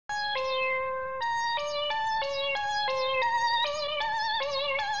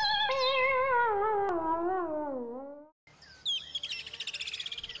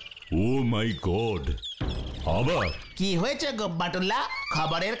মাই god, আবার কি হয়েছে গো বাটুল্লা?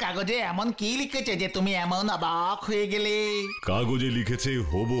 খবরের কাগজে এমন কি লিখেছে যে তুমি এমন অবাক হয়ে গেলে? কাগজে লিখেছে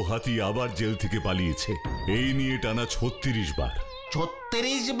হবু হাতি আবার জেল থেকে পালিয়েছে। এই নিয়ে টানা 36 বার।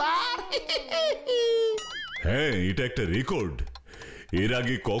 36 বার? হ্যাঁ, এটা একটা রেকর্ড। এর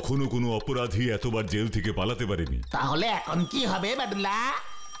আগে কখনো কোনো অপরাধী এতবার জেল থেকে পালাতে পারেনি। তাহলে এখন কি হবে বাটুল্লা?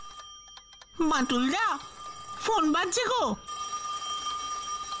 বাটুলদা, ফোন বাজছে গো।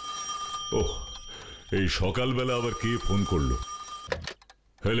 ওহ, এই সকালবেলা আবার কে ফোন করলো?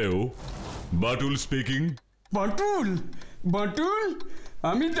 Hello, Batul speaking. বাটুল, বাটুল,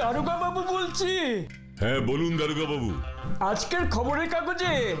 আমি দারোগা বাবু বলছি। হ্যাঁ বলুন দারোগা বাবু। আজকের খবরের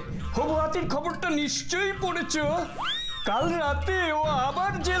কাগজে হবু হাতির খবরটা নিশ্চয়ই পড়েছো। কাল রাতে ও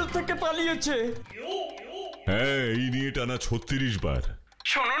আবার জেল থেকে পালিয়েছে। হ্যাঁ, এই নিয়ে টানা 36 বার।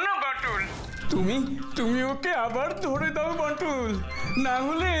 শোনো না বাটুল, তুমি ওকে আবার ধরে দাও বাটুল, না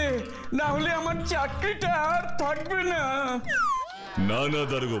হলে আমার চাকরিটা আর থাকবে না। না না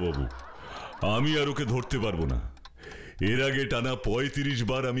দারোগা বাবু, আমি আর ওকে ধরতে পারবো না। এর আগে টানা 35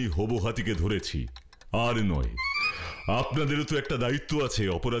 বার আমি হবু হাতিকে ধরেছি। আর নয়, আপনাদেরও তো একটা দায়িত্ব আছে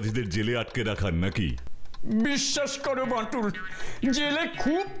অপরাধীদের জেলে আটকে রাখার, নাকি? বিশ্বাস করো বাটুল, জেলে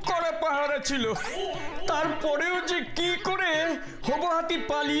খুব কড়া পাহারা ছিল। তারপরেও যে কি করে হবু হাতি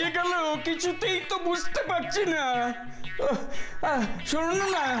পালিয়ে গেল কিছুতেই তো বুঝতে পারছি না। শোনো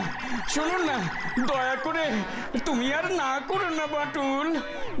না, দয়া করে তুমি আর না করো না বাটুল,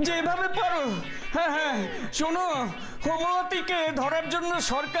 যেভাবে পারো। হ্যাঁ, শোনো, হবু হাতিকে ধরার জন্য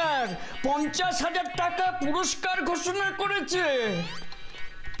সরকার 50,000 টাকা পুরস্কার ঘোষণা করেছে।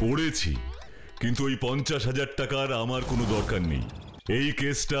 পড়েছি, কিন্তু ওই 50,000 টাকার আমার কোনো দরকার নেই। এই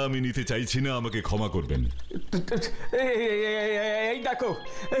কেসটা আমি নিতে চাইছি না, আমাকে ক্ষমা করবেন। এই দেখো,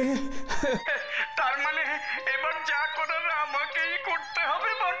 তার মানে এবার যা করার আমাকেই করতে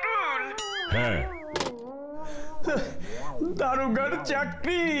হবে বাটুল। হ্যাঁ, দারোগার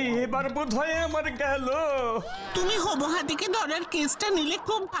চাকরি এবার বোধহয় আমার গেল। তুমি হবু হাতিকে ধরার কেসটা নিলে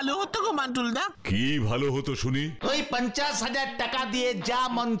খুব ভালো হতো গো বাটুলদা। কি ভালো হতো শুনি? ওই 50,000 টাকা দিয়ে যা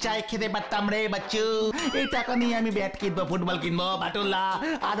মন চায় খেতে পারতাম রে বাচ্চু। এই টাকা নিয়ে আমি ব্যাট কিনবো, ফুটবল কিনবো বাটুল্লা,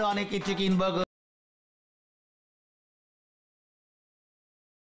 আরো অনেক কিছু কিনবো গো।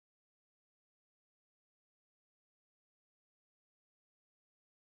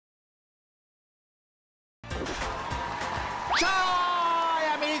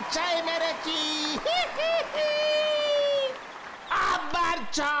 আমি চাই মেরেছি, আবার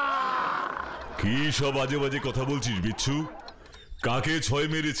কি সব আজে বাজে কথা বলছিস বিচ্ছু? কাকে 6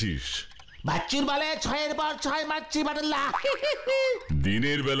 মেরেছিস? বাচ্চুর বলে 6-এর পর 6 মারছি বাটুল্লা।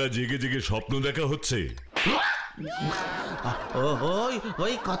 দিনের বেলা জেগে জেগে স্বপ্ন দেখা হচ্ছে?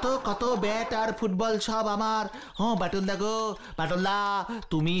 ওই কত ব্যাট আর ফুটবল সব আমার। বাটুল্লা গো, বাটুল্লা,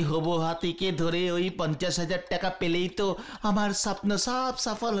 তুমি হবু হাতিকে ধরে ওই 50,000 টাকা পেলেই তো আমার স্বপ্ন সব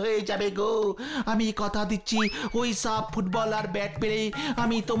সফল হয়ে যাবে গো। আমি কথা দিচ্ছি, ওই সব ফুটবল আর ব্যাট পেলেই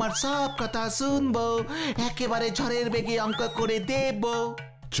আমি তোমার সব কথা শুনবো, একেবারে ঝড়ের বেগে অঙ্ক করে দেব।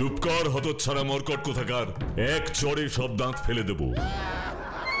 চুপ কর হতচ্ছাড়া মরকট কোথাকার, এক চড়ে সব দাঁত ফেলে দেব।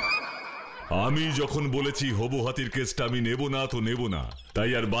 আমি যখন বলেছি হবু হাতির কেসটা আমি নেব না তো নেব না,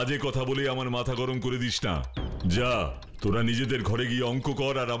 তাই আর বাজে কথা বলে আমার মাথা গরম করে দিস না। যা, তোরা নিজেদের ঘরে গিয়ে অঙ্ক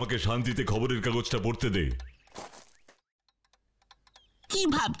কর আর আমাকে শান্তিতে খবরের কাগজটা পড়তে দে। কি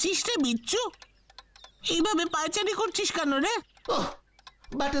ভাবছিস রে বিচ্ছু? এইভাবে পায়চারি করছিস কেন রে?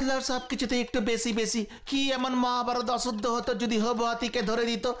 বাটুল্লার সব কিছুতে একটু বেশি বেশি। কি এমন মহাভারত অশুদ্ধ হতো যদি হবু হাতিকে ধরে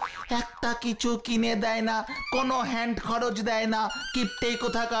দিত? একটা কিছু কিনে দেয় না, কোনো হ্যান্ড খরচ দেয় না, কিপটে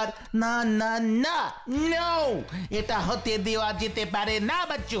কোথাকার। না না না, নো, এটা হতে দেওয়া যেতে পারে না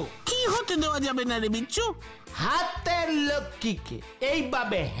বাচ্চু। কি হতে দেওয়া যাবে না রে বিচ্ছু? হাতের লক্ষ্মীকে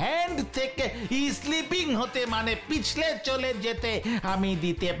এইভাবে হ্যান্ড থেকে স্লিপিং হতে মানে পিছলে চলে যেতে আমি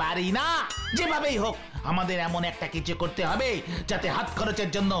দিতে পারি না। যেভাবেই হোক আমাদের এমন একটা কিছু করতে হবে যাতে হাত খরচের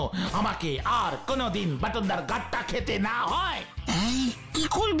জন্য আমাকে আর কোনোদিন বাটুলদার গাট্টা খেতে না হয়। কি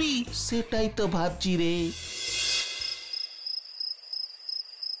করবি? সেটাই তো ভাবছি রে।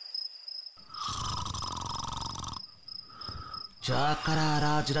 যা করার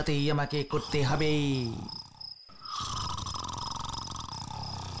আজ রাতেই আমাকে করতে হবে।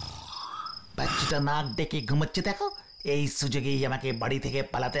 বাচ্চাটা নাক ডেকে ঘুমাচ্ছে দেখো, এই সুযোগেই আমাকে বাড়ি থেকে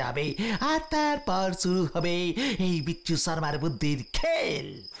পালাতে হবে, আর তারপর শুরু হবে এই বিচ্ছু শর্মার বুদ্ধির খেল।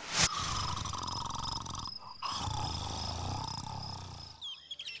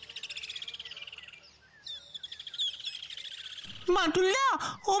 বাটুলদা,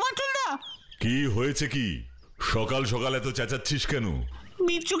 ও বাটুলদা, কি হয়েছে? কি সকাল সকাল এত চেঁচাচ্ছিস কেন?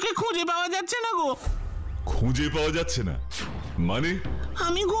 বিচ্ছুকে খুঁজে পাওয়া যাচ্ছে না গো। খুঁজে পাওয়া যাচ্ছে না মানে?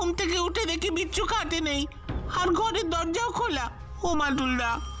 আমি ঘুম থেকে উঠে দেখি বিচ্ছু খাটে নেই, আর ঘরের দরজাও খোলা। ও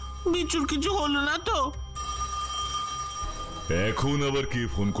বাটুলদা, বিচ্ছুর কিছু হলো না তো? এখন আবার কে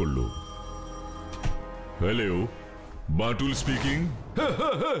ফোন করলো? Hello, Batul speaking.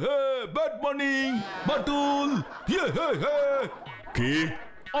 Good morning Batul. কে?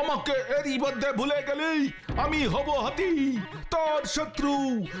 আমাকে এরই মধ্যে ভুলে গেলি? আমি হব হাতি, তোর শত্রু,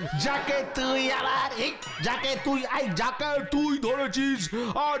 যাকে তুই ধরেছিস,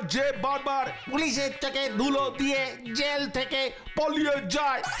 আর যে বারবার পুলিশের থেকে ধুলো দিয়ে জেল থেকে পালিয়ে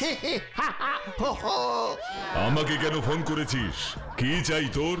যায়। আমাকে কেন ফোন করেছিস? কি চাই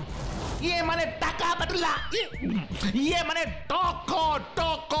তোর? মানে টাকা বাটুলা, মানে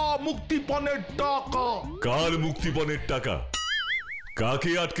টাকা, মুক্তিপণের টাকা। কার মুক্তিপণের টাকা?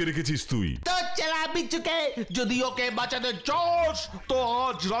 কাকে আটকে রেখেছিস তুই? তো চেলা বিচ্ছুকে। যদি ওকে বাঁচাতে চাস তো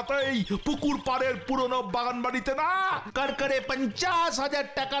আজ রাতেই পুকুর পাড়ের পুরনো বাগান বাড়িতে না কারকারে 50,000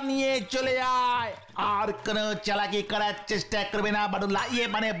 টাকা নিয়ে চলে আয়। আর কোন চালাকি করার চেষ্টা করবে না বাটুলা,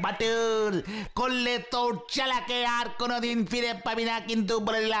 মানে বাটুল। করলে তোর চালাকে আর কোনোদিন ফিরে পাবি না, কিন্তু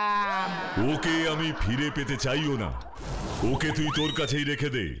বলে দিলাম। ওকে আমি ফিরে পেতে চাইও না, ওকে তুই তোর কাছেই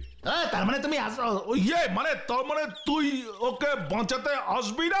রেখে দে। তার মানে তুমি তার মানে তুই ওকে বাঁচাতে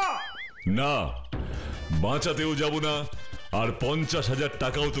আসবি না? না, বাঁচাতেও যাব না, আর 50,000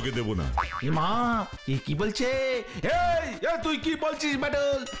 টাকাও তোকে দেব না। মা কি বলছে? তুই কি বলছিস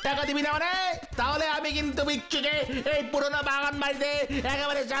বাটুল? টাকা দিবি না মানে? তাহলে আমি কিন্তু বিচ্ছুকে এই পুরোনো বাগান বাড়িতে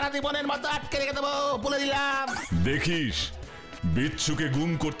একেবারে সারা জীবনের মতো আটকে রেখে দেবো, বলে দিলাম। দেখিস বিচ্ছুকে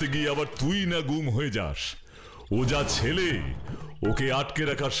গুম করতে গিয়ে আবার তুই না গুম হয়ে যাস। ও যা ছেলে, ওকে আটকে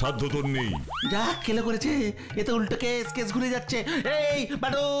রাখার সাধ্য তোর নেই। যা খেলে করেছে, এ তো উল্টো কেস ঘুরে যাচ্ছে। এই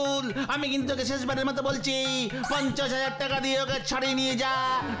বাটুল, আমি কিন্তু ওকে শেষবারের মতো বলছি, 50,000 টাকা দিয়ে ওকে ছাড়িয়ে নিয়ে যা,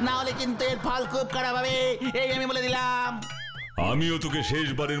 না হলে কিন্তু এর ফল খুব খারাপ হবে, এই আমি বলে দিলাম। আমিও তোকে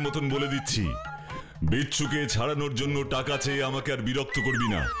শেষবারের মতন বলে দিচ্ছি, বিচ্ছুকে ছাড়ানোর জন্য টাকা চেয়ে আমাকে আর বিরক্ত করবি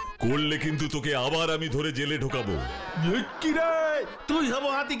না, করলে কিন্তু তোকে আবার আমি ধরে জেলে ঢোকাবো। কি রে, তুই হবো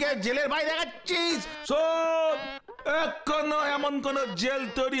হাতিকে জেলের বাইরে দেখাচ্ছিস? শোন, এখনো এমন কোন জেল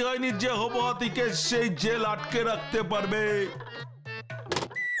তৈরি হয়নি যে হবো হাতিকে সেই জেল আটকে রাখতে পারবে।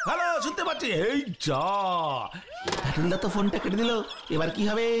 হ্যালো, শুনতে পাচ্ছি? এই যা, বাটুলদা তো ফোনটা কেটে দিল, এবার কি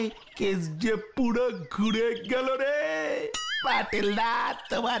হবে? কেস যে পুরো ঘুরে গেল রে। বাটুলদা,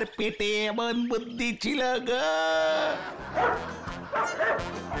 তোমার পেটে এমন বুদ্ধি ছিল গো।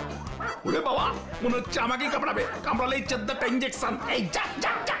 ওরে বাবা, মনে হচ্ছে আমাকেই কামড়ালেই 14টা ইঞ্জেকশন। এই যা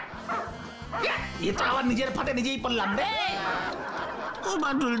যা যা, এ তো আবার নিজের ফাটে নিজেই পড়লাম রে। ও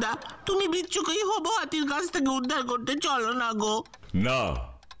বাটুলদা, তুমি বিচ্ছুকেই হবো হাতির কাছ থেকে উদ্ধার করতে চলো না গো। না,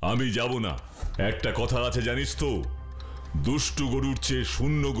 আমি যাব না। একটা কথা আছে জানিস তো, দুষ্টু গরুর চেয়ে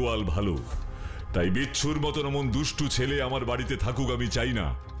শূন্য গোয়াল ভালো। তাই বিচ্ছুর মতন এমন দুষ্টু ছেলে আমার বাড়িতে থাকুক আমি চাই না।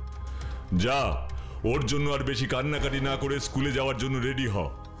 যা, ওর জন্য আর বেশি কান্নাকাটি না করে স্কুলে যাওয়ার জন্য রেডি হ।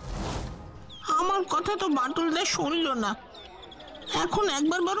 আমার কথা তো বাটুলদা শুনলো না। এখন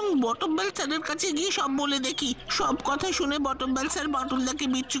একবার বরং বটব্যাল স্যারের কাছে গিয়ে সব বলে দেখি, সব কথা শুনে বটব্যাল স্যার বাটুলদাকে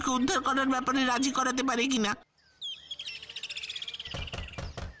বিচ্ছুকে উদ্ধার করার ব্যাপারে রাজি করাতে পারে কিনা।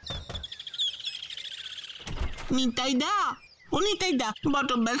 নিতাইদা, ও নিতাইদা,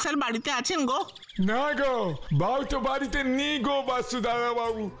 বটব্যাল স্যার বাড়িতে আছেন গো? না গো, বাবু তো বাড়িতে নেই গো। বাসু দাদা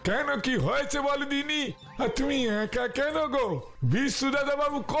বাবু, কেন কি হয়েছে বলো দিনি? আর তুমি একা কেন গো? বিশু দাদা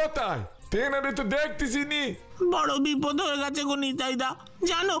বাবু কোথায়? তেনারে তো দেখতেছি নি। বড় বিপদ হয়ে গেছে গো নিতাইদা,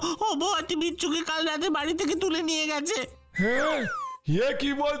 জানো হবো হাতি বিচ্ছুকে কাল রাতে বাড়ি থেকে তুলে নিয়ে গেছে। হ্যাঁ, এ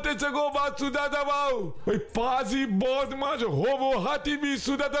কি বলতেছে গো বাসু দাদা বাবু? ওই পাজি বদমাস হবো হাতি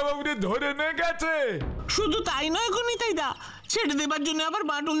বিশু দাদা বাবুরে ধরে নিয়ে গেছে? শুধু তাই নয় গো নিতাইদা, ছেড়ে দেবার জন্য আবার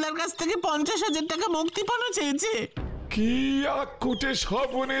বাটুলদার কাছ থেকে 50,000 টাকা মুক্তিপণও চেয়েছে। কি আকুটে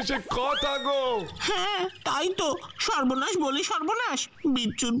সর্বনেশে কথা গো। হ্যাঁ, তাই তো, সর্বনাশ বলি সর্বনাশ।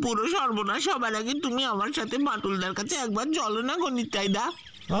 বিচ্ছুর পুরো সর্বনাশ হবার আগে তুমি আমার সাথে বাটুলদার কাছে একবার চলো না গো নিতাইদা।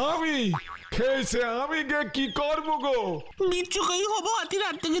 আমি খেয়েছে আমি গে কি করবো গো? বিচ্ছুকেই হবো হাতির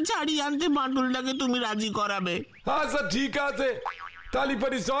হাত থেকে ছাড়িয়ে আনতে বাটুলদাকে তুমি রাজি করাবে। আচ্ছা ঠিক আছে,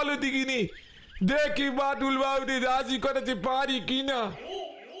 তালিপারি চলো দিকিনি, দেখি বাটুল বাবুরি রাজি করাতে পারি কিনা।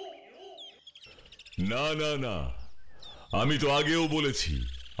 না না না, আমি তো আগেও বলেছি,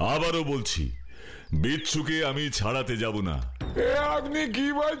 আবারও বলছি, বিচ্ছুকে আমি ছাড়াতে যাব না। আপনি কি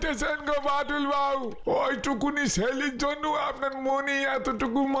বলতেছেন গো বাটুল বাবু? ওইটুকুনি ছেলের জন্য আপনার মনে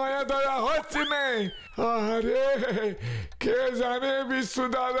এতটুকু মায়া দয়া হচ্ছে না? আরে কে জানে বিশ্বু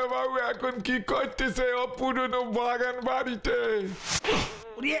দাদা বাবু এখন কি করতেছে ও পুরনো বাগান বাড়িতে।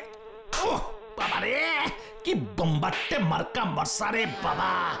 বাবা রে, কি বোম্বাটে মার্কা মশা রে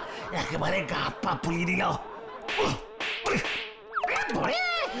বাবা, একেবারে গা হাত পা ফুলিয়ে দিল। ধরে,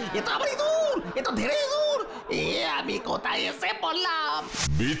 এ তো আবার ইঁদুর, এ তো ধেড়ে ইঁদুর। এ আমি কোথায় এসে পড়লাম?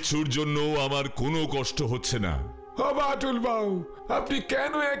 বিচ্ছুর জন্য আমার কোনো কষ্ট হচ্ছে না। ও বাটুল বাবু, আপনি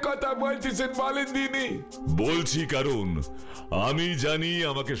কেন এ কথা বলতেছেন বলেন দিনি? বলছি কারণ আমি জানি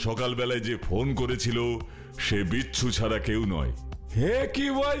আমাকে সকালবেলায় যে ফোন করেছিল সে বিচ্ছু ছাড়া কেউ নয়। হে কি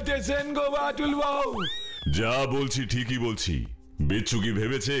বলতেছেন গো বাটুল বাবু? যা বলছি ঠিকই বলছি। বিচ্ছু কি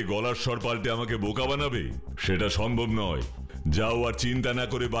ভেবেছে গলার স্বর পাল্টে আমাকে বোকা বানাবে? সেটা সম্ভব নয়। যাও আর চিন্তা না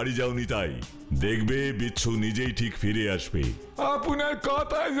করে বাড়ি যাও নিতাই, দেখবে বিচ্ছু নিজেই ঠিক ফিরে আসবে। আপনার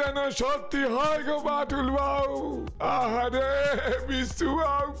কথা যেন সত্যি হয় গো বাটুল বাবু। আহারে বিচ্ছু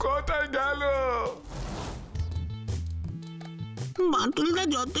বাবু কোথায় গেল? বাটুলদা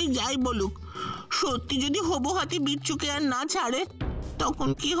যতই যাই বলুক, সত্যি যদি হবু হাতি বিচ্ছুকে আর না ছাড়ে তখন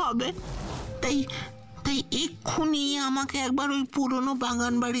কি হবে? তাই তাই এক্ষুনি আমাকে একবার ওই পুরনো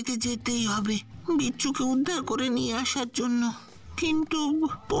বাগান বাড়িতে যেতেই হবে বিচ্ছুকে উদ্ধার করে নিয়ে আসার জন্য। কিন্তু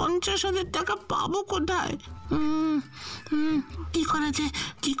 50,000 টাকা পাবো কোথায়? কি করা যায়,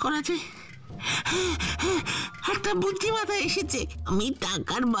 কি করা যায়? একটা বুদ্ধি মাথায় এসেছে। আমি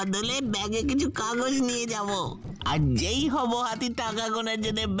টাকার বদলে ব্যাগে কিছু কাগজ নিয়ে যাব, আর যেই হবো হাতি টাকা গোনার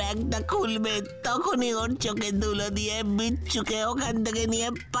জন্য ব্যাগটা খুলবে তখনই ওর চোখে ধুলো দিয়ে বিচ্ছুকে ওখান থেকে নিয়ে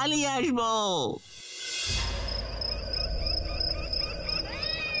পালিয়ে আসবো।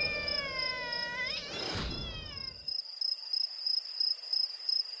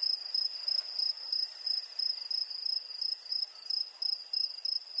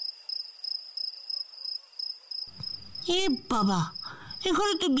 এ বাবা, এ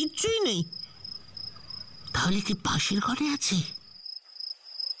ঘরে তো বিচ্ছুই নেই। তাহলে কি পাশের ঘরে আছে?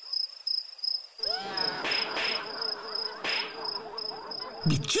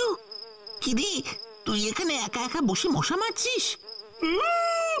 বিচ্ছু, কি রে তুই এখানে একা একা বসে মশা মারছিস?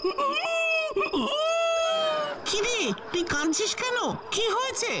 কি রে তুই কাঁদছিস কেন? কি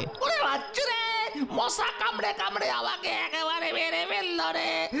হয়েছে? ওরে বাচ্চু রে, মশা কামড়ে কামড়ে আমাকে একেবারে মেরে ফেললো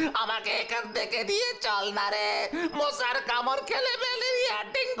রে। আমাকে এখান থেকে নিয়ে চল না রে, মশার কামড় খেলে ম্যালেরিয়া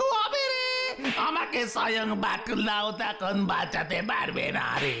ডেঙ্গু হবে রে। আমাকে স্বয়ং বাটুলদাও তখন বাঁচাতে পারবে না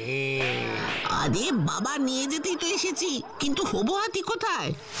রে। আরে বাবা, নিয়ে যেতেই তো এসেছি, কিন্তু হবু হাতি কোথায়?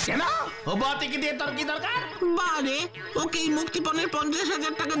 কেন হবু হাতিকে দিয়ে তোর কি দরকার? বারে, ওকে এই মুক্তিপণের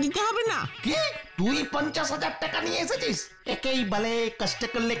 50,000 টাকা দিতে হবে না? কি তুই 50,000 টাকা নিয়ে এসেছিস? একেই বলে কষ্ট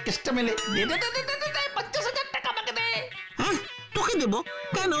করলে কষ্ট মেলে। দে দে দে দে দে দে 50,000 টাকা আমাকে দে। হ্যাঁ, তোকে দেবো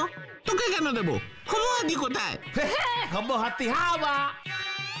কেন? তোকে কেন দেবো? হবু হাতি কোথায়? হবু হাতি হাওয়া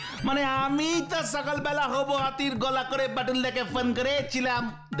মানে আমি তো সকালবেলা হবু হাতির গলা করে বাটুলদাকে ফোন করেছিলাম।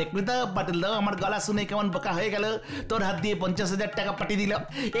 দেখবি তো বাটুলদাও আমার গলা শুনে কেমন বোকা হয়ে গেল, তোর হাত দিয়ে 50,000 টাকা পাঠিয়ে দিল।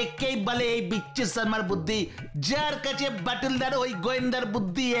 একেই বলে এই বিচ্ছু শর্মার বুদ্ধি, যার কাছে বাটুলদার ওই গোয়েন্দার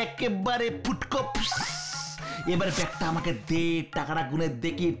বুদ্ধি একেবারে ফুটকো। এবার ব্যাগটা আমাকে দে, টাকাটা গুনে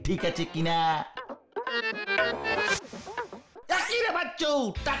দেখি ঠিক আছে কিনা। কি রে বাচ্চু,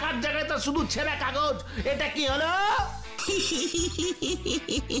 টাকার জায়গায় তো শুধু ছেঁড়া কাগজ, এটা কি হলো?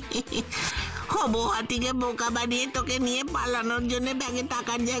 হবু হাতিকে বোকা বানিয়ে তোকে নিয়ে পালানোর জন্য ব্যাগে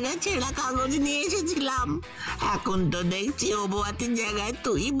টাকার জায়গায় ছেঁড়া কাগজ নিয়ে এসেছিলাম। এখন তো দেখছি হবু হাতির জায়গায়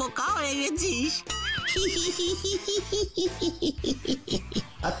তুই বোকা হয়ে গেছিস।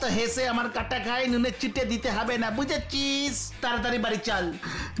 এত হেসে আমার কাটা খাই নুনের চিটে দিতে হবে না, বুঝেছিস? তাড়াতাড়ি বাড়ি চল।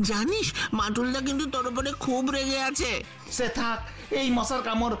 জানিস বাটুলদা কিন্তু তোর উপরে খুব রেগে আছে। সে থাক, এই মশার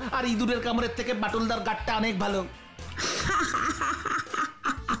কামড় আর ইঁদুরের কামড়ের থেকে বাটুলদার গাটটা অনেক ভালো।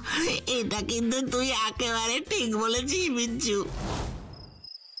 এটা কিন্তু তুই একেবারে ঠিক বলেছিস বিচ্ছু।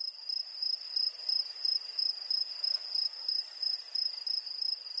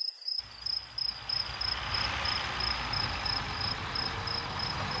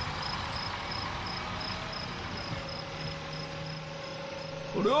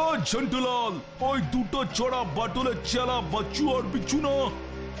 ঝন্টুলাল, ওই দুটো চড়া বাটুলের চেলা বাচ্চু আর বিচ্ছু না?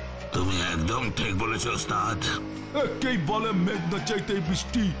 তুমি একদম ঠিক বলেছ ওস্তাদ। একেই বলে মেঘ না চাইতেই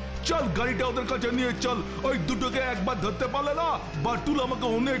বৃষ্টি। চল গাড়িটা ওদের কাছে নিয়ে চল। ওই দুটোকে একবার ধরতে পারলে না, বাটুল আমাকে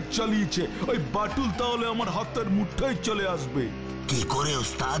অনেক চালিয়েছে। ওই বাটুল তাহলে আমার হাতের মুঠোয় চলে আসবে। কি করে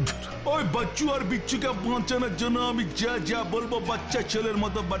ওস্তাদ? ওই বাচ্চু আর বিচ্ছুকে বাঁচানোর জন্য আমি যা যা বলবো বাচ্চা ছেলের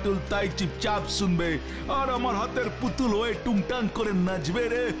মতো বাটুল তাই চুপচাপ শুনবে, আর আমার হাতের পুতুল হয়ে টুংটাং করে নাচবে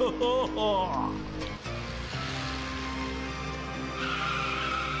রে।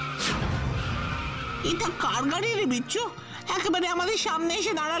 এটা কার গাড়ি রে বিচ্ছু? একেবারে আমাদের সামনে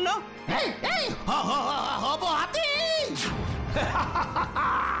এসে দাঁড়ালো। হবু হাতি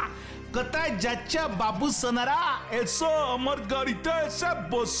কোথায় যাচ্ছ বাবু সোনারা? এসো আমার গাড়িতে এসে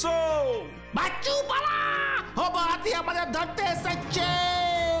বসো। বাচ্চু পালা, হবু হাতি আমাদের ধরতে এসেছে।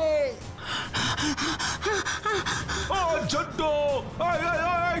 ও জন্টু,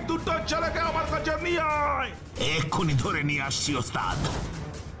 এই দুটো ছেলেকে আমার কাছে নিয়ে আয়। এক্ষুনি ধরে নিয়ে আসছি ওস্তাদ।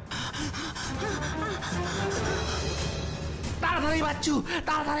 তাড়াতাড়ি বাচ্চু,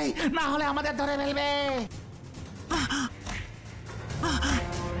 তাড়াতাড়ি, না হলে আমাদের ধরে ফেলবে।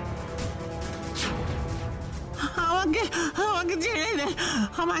 আমাকে ছেড়ে দে,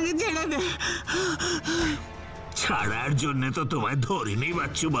 আমাকে ছেড়ে দে। ছাড়ার জন্য তো তোমায় ধরিনি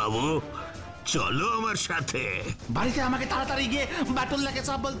বাচ্চু বাবু, চলো আমার সাথে। বাড়িতে আমাকে তাড়াতাড়ি গিয়ে বাটুল্লাকে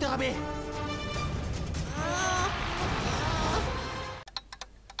সব বলতে হবে।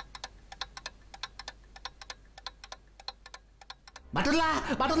 বাটুল্লা,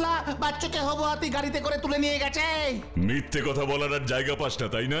 বাটুল্লা, বাচ্চুকে হবু হাতি গাড়িতে করে তুলে নিয়ে গেছে। মিথ্যে কথা বলার আর জায়গা পাস না,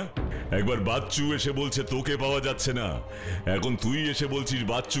 তাই না? একবার বাচ্চু এসে বলছে তোকে পাওয়া যাচ্ছে না, এখন তুই এসে বলছিস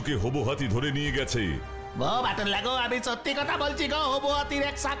বাচ্চুকে হবু হাতি ধরে নিয়ে গেছে। বাটুল্লা গো, আমি সত্যি কথা বলছি গো, হবু হাতির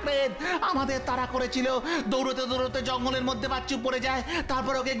এক সাকরেদ আমাদের তাড়া করেছিল। দৌড়তে দৌড়তে জঙ্গলের মধ্যে বাচ্চু পড়ে যায়,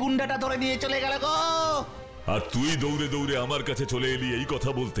 তারপর ওকে গুন্ডাটা ধরে নিয়ে চলে গেল গো। আর তুই দৌড়ে দৌড়ে আমার কাছে চলে এলি এই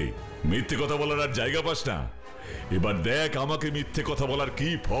কথা বলতে? মিথ্যে কথা বলার আর জায়গা পাস না? এবার দেখ আমাকে মিথ্যে কথা বলার কি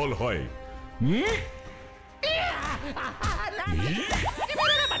ফল হয়।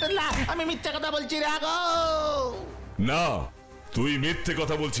 বাটুল্লা, আমি মিথ্যে কথা বলছি না গো। না, তুই মিথ্যে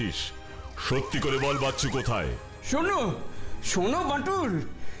কথা বলছিস। সত্যি করে বল বাচ্চু কোথায়? শোনো শোনো বাটুল,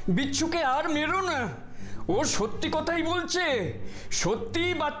 বিচ্ছুকে আর মেরো না, ও সত্যি কথাই বলছে। সত্যি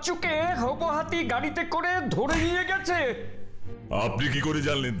বাচ্চুকে হবু হাতি গাড়িতে করে ধরে নিয়ে গেছে। আপনি কি করে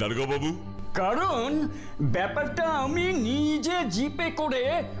জানলেন দারোগা বাবু? কারণ ব্যাপারটা আমি নিজে জিপে করে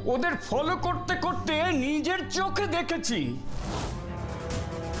ওদের ফলো করতে করতে নিজের চোখে দেখেছি।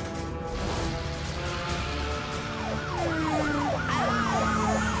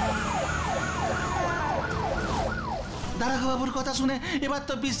 দারোগা বাবুর কথা শুনে এবার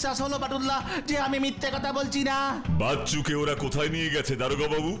তো বিশ্বাস হলো বাটুল্লা যে আমি মিথ্যে কথা বলছি না। বাচ্চুকে ওরা কোথায় নিয়ে গেছে দারোগা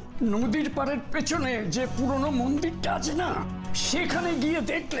বাবু? নদীর পাড়ের পেছনে যে পুরনো মন্দিরটা আছে না, সেখানে গিয়ে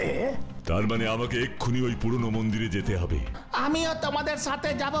দেখলে। তার মানে আমাকে এক্ষুনি ওই পুরনো মন্দিরে যেতে হবে। আমিও তোমাদের সাথে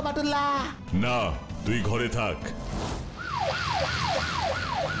যাব বাটুল্লা। না, তুই ঘরে থাক।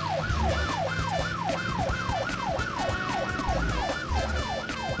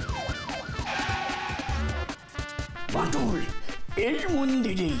 বাটুল, এই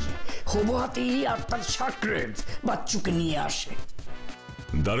মন্দিরেই হবু হাতি আর তার সাকরেদ বাচ্চুকে নিয়ে আসে।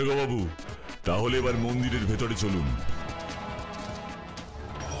 দারোগা বাবু, তাহলে এবার মন্দিরের ভেতরে চলুন।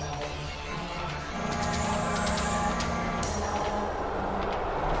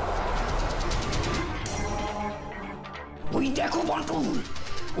 ওই দেখো বাটুল,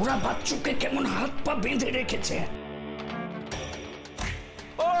 ওরা বাচ্চুকে কেমন হাত পা বেঁধে রেখেছে।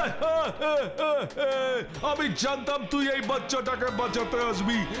 আমি জানতাম তুই এই বাচ্চাটাকে বাঁচাতে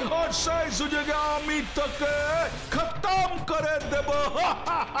আসবি, আর সেই সুযোগে আমি তোকে খতম করে দেব।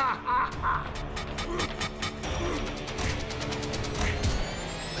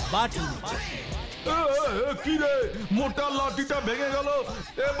 কি রে, মোটা লাঠিটা ভেঙে গেল,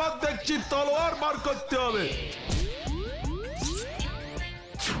 এবার দেখছি তলোয়ার বার করতে হবে।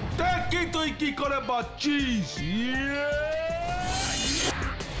 দেখি তুই কি করে বাঁচছিস।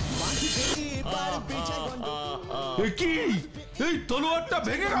 কি, এই তলোয়ারটা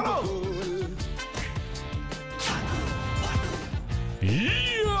ভেঙে গেল?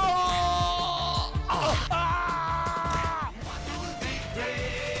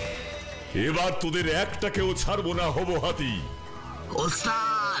 এবার তোদের একটাকেও ছাড়বো না হবু হাতি।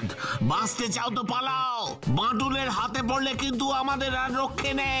 ওস্তাদ, বাঁচতে চাও তো পালাও, বাঁটুলের হাতে পড়লে কিন্তু আমাদের আর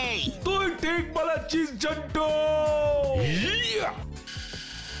রক্ষে নেই। তুই ঠিক বলেছিস জন্টু।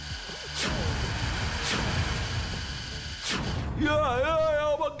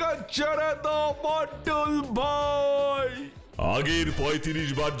 আমাকে ছেড়ে দাও বাঁটুল ভাই। আগের 35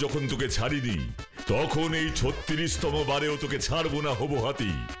 বার যখন তোকে ছাড়িনি, তখন এই 36তম বারেও তোকে ছাড়বো না হবু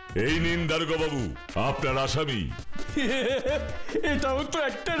হাতি। এই নিন দারোগা বাবু আপনার আসামি। এটাও তো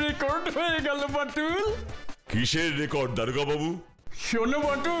একটা রেকর্ড হয়ে গেল বাটুল। কিসের রেকর্ড দারোগা বাবু? শোনো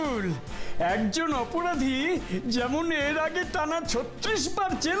বাটুল, একজন অপরাধী যেমন এর আগে টানা 36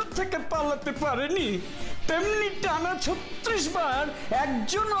 বার জেল থেকে পালাতে পারেনি, তেমনি টানা 36 বার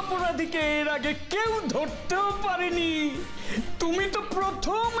একজন অপরাধীকে এর আগে কেউ ধরতেও পারেনি। তুমি তো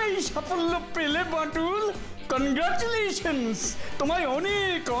প্রথম এই সাফল্য পেলে বাটুল। কনগ্রাচুলেশনস, তোমায়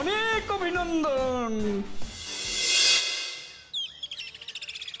অনেক অনেক অভিনন্দন।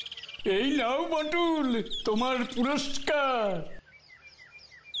 এই নাও বাটুল তোমার পুরস্কার।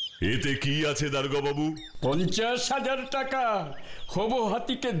 এতে কি আছে দারোগা বাবু? 50,000 টাকা হবু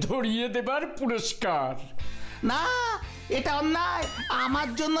হাতিকে ধরিয়ে দেবার পুরস্কার। না, এটা অন্যায়। আমার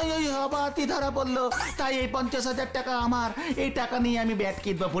জন্যই ওই হবাতি ধরা পড়লো, তাই এই 50,000 টাকা আমার। এই টাকা নিয়ে আমি ব্যাট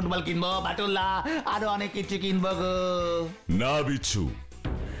কিনবো, ফুটবল কিনবো, বাটুল্লা আরো অনেক কিছু কিনবো গো। না বিচ্ছু,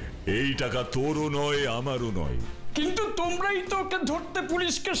 এই টাকা তোরও নয় আমারও নয়। কিন্তু তোমরাই তো ওকে ধরতে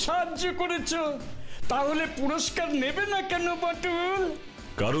পুলিশকে সাহায্য করেছো, তাহলে পুরস্কার নেবে না কেন বাটুল?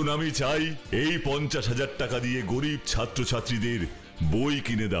 কারণ আমি চাই এই 50,000 টাকা দিয়ে গরিব ছাত্রছাত্রীদের বই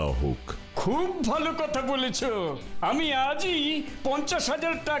কিনে দেওয়া হোক। খুব ভালো কথা বলেছ। আমি আজই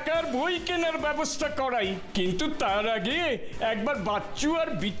 50,000 টাকার বই কেনার ব্যবস্থা করাই। কিন্তু তার আগে একবার বাচ্চু আর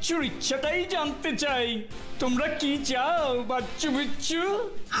বিচ্ছুর ইচ্ছাটাই জানতে চাই। তোমরা কি চাও বাচ্চু বিচ্ছু?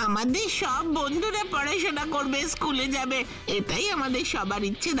 আমাদের সব বন্ধুরা পড়াশোনা করবে, স্কুলে যাবে, এটাই আমাদের সবার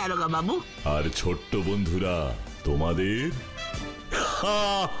ইচ্ছে দারোগা বাবু। আর ছোট্ট বন্ধুরা তোমাদের